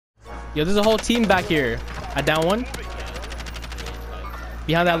Yo, there's a whole team back here. I down one.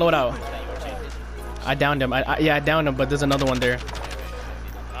 Behind that loadout. I downed him. Yeah, I downed him, but there's another one there.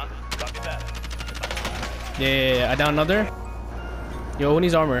 Yeah, I downed another. Yo, who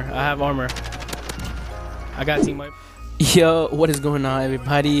needs armor? I have armor. I got team wipe. Yo, what is going on,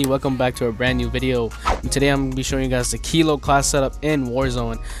 everybody? Welcome back to a brand new video. Today I'm gonna be showing you guys the kilo class setup in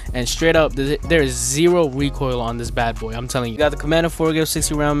Warzone, and straight up there is zero recoil on this bad boy. I'm telling you. Got the Commander 4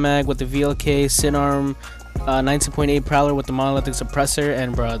 60 round mag with the VLK Sinarm 19.8 Prowler with the monolithic suppressor,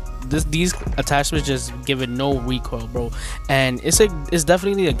 and bro, these attachments just give it no recoil, bro. And it's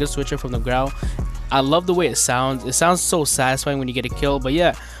definitely a good switcher from the Grau. I love the way it sounds. It sounds so satisfying when you get a kill. But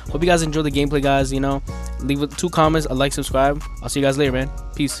yeah, hope you guys enjoy the gameplay, guys. You know, leave 2 comments, a like, subscribe. I'll see you guys later, man.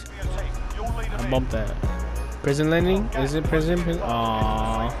 Peace. I bumped that. Prison landing? Is it prison?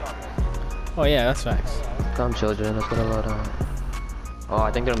 Aww. Oh yeah, that's facts. Come, children. Let's go to loadout. Oh,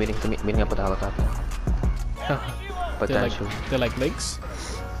 I think they're meeting up with the helicopter. Potential. They're like lakes.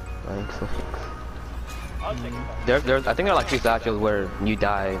 Like so. I think there are like 3 statues where you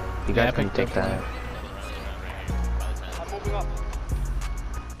die. You guys can take that.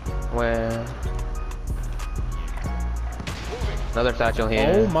 Where? Another statue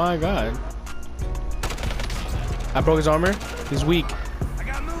here. Oh my god. I broke his armor. He's weak. I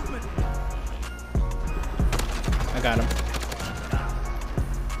got movement. I got him.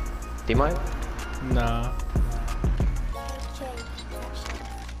 Team wipe? Nah.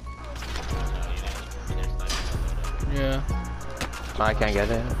 Yeah. Oh, I can't get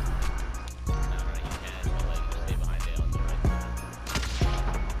it.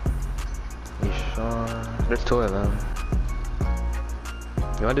 You sure? There's 2 of them.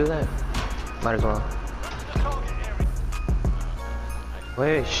 You wanna do that? Might as well.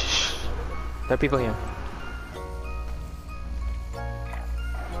 Wait, shh. There are people here.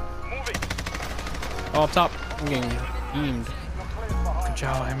 Oh, up top. I'm getting beamed. Good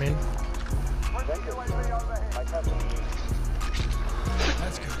job, I mean.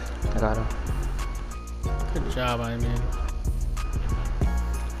 That's good. I got him. Good job, I mean.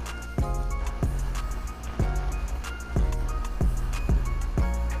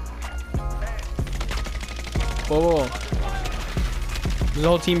 Whoa. There's a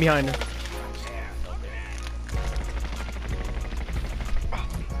whole team behind him.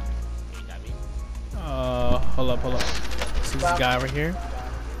 Hold up. This is this guy over here.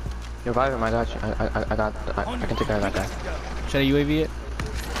 Revive him, I got you. I can take care of that guy. Should I UAV it?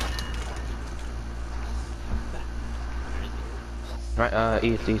 Right,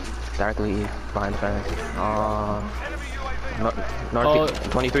 east, directly east, behind the fence.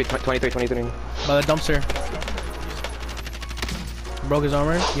 North, 23. By the dumpster. Broke his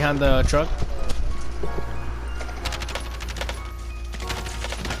armor behind the truck.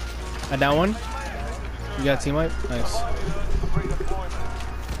 I down one. You got team wipe? Nice.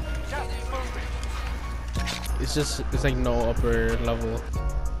 It's like no upper level.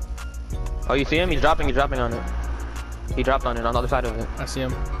 Oh, you see him? He's dropping on it. He dropped on it on the other side of it. I see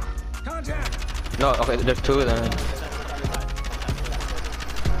him. No, okay, there's 2 of them.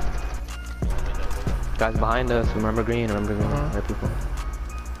 Guys behind us, remember green. There people.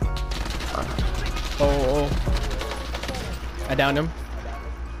 Oh. I downed him.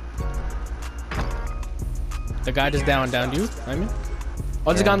 The guy just downed you, I mean.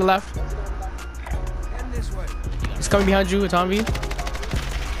 Oh, there's a guy on the left. He's coming behind you, Tom V.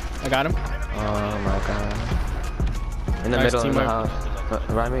 I got him. Oh my god. In the middle of the house.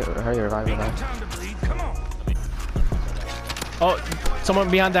 Revive me, hurry, revive me back. Oh, someone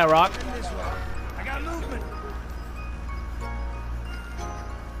behind that rock.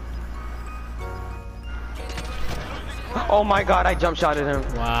 Oh my god, I jump shot at him.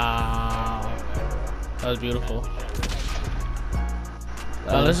 Wow. That was beautiful.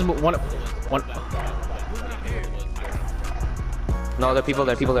 This is one. No, there are people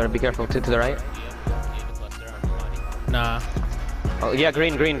there. Be careful. To the right. Nah. Oh yeah,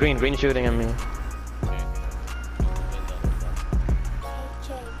 green shooting at me.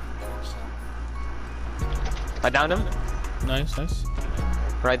 I downed him. Nice.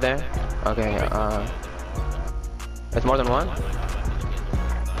 Right there. Okay. It's more than one.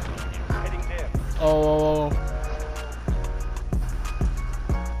 Oh.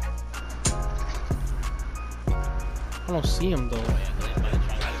 I don't see him though.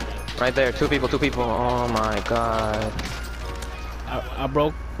 Right there, 2 people. Oh my god. I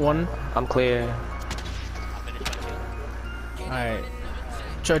broke one. I'm clear. Alright.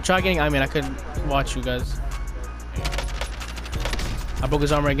 Try getting I could watch you guys. I broke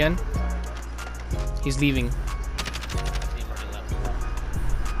his armor again. He's leaving.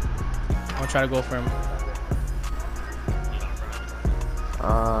 try to go for him.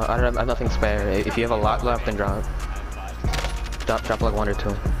 I don't have nothing spare. If you have a lot left, then drop like 1 or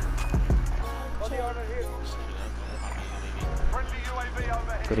 2.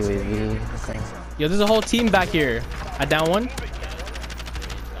 Good UAV. Okay. Yo, there's a whole team back here. I down one.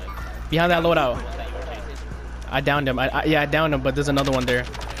 Behind that loadout. I downed him. Yeah, I downed him, but there's another one there.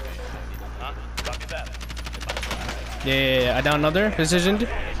 Yeah, I downed another. Positioned.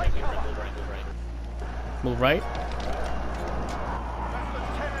 Move right.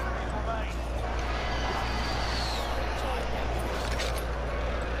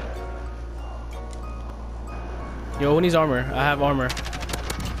 Yo, who needs armor? I have armor.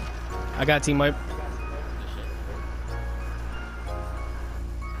 I got team wipe.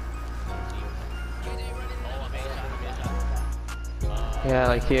 Yeah,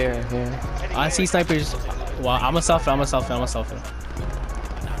 like here. I see snipers. Wow, I'm a selfie.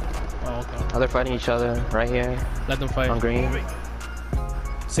 Oh, okay. Oh, they're fighting each other right here. Let them fight. On green.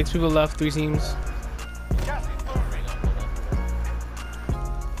 6 people left, 3 teams.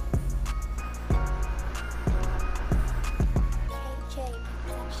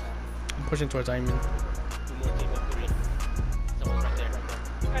 I'm pushing towards Iron.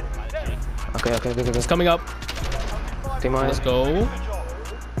 Okay, good. It's coming up. Let's go.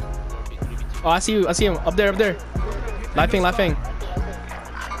 Oh, I see you. I see him. Up there. Laughing.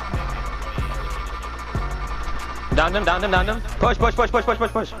 Down them. Push. 4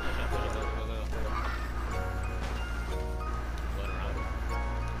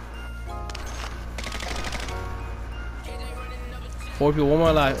 people. One more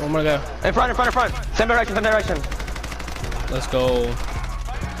alive. One more guy. In front. Same direction. Let's go.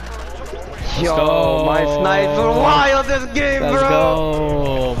 Yo, my snipes were wild this game, bro. Let's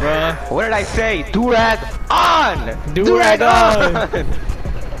go, bro. What did I say? Durag on! Durag on!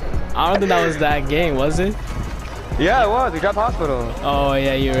 I don't think that was that game, was it? Yeah, it was. We dropped hospital. Oh,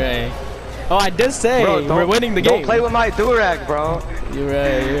 yeah, you're right. Oh, I did say bro, we're winning the game. Don't play with my Durag, bro. You're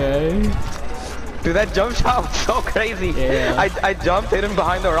right. Dude, that jump shot was so crazy. Yeah. I jumped, hit him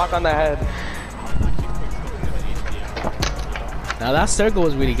behind the rock on the head. Now that circle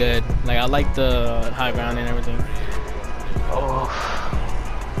was really good. Like, I like the high ground and everything. Oh.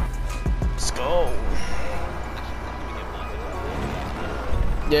 Let's go.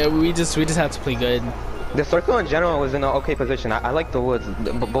 Yeah, we just have to play good. The circle in general was in an okay position. I like the woods.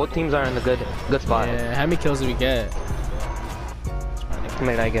 Both teams are in a good spot. Yeah, how many kills did we get? How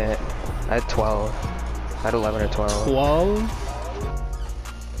many did I get? I had 12. I had 11 or 12. 12?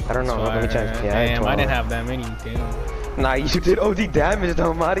 I don't know. Let me check. Yeah, damn, I didn't have that many. Damn. Nah, you did OD damage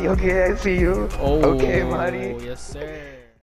though, Mari. Okay, I see you. Oh, okay, Mari. Yes, sir.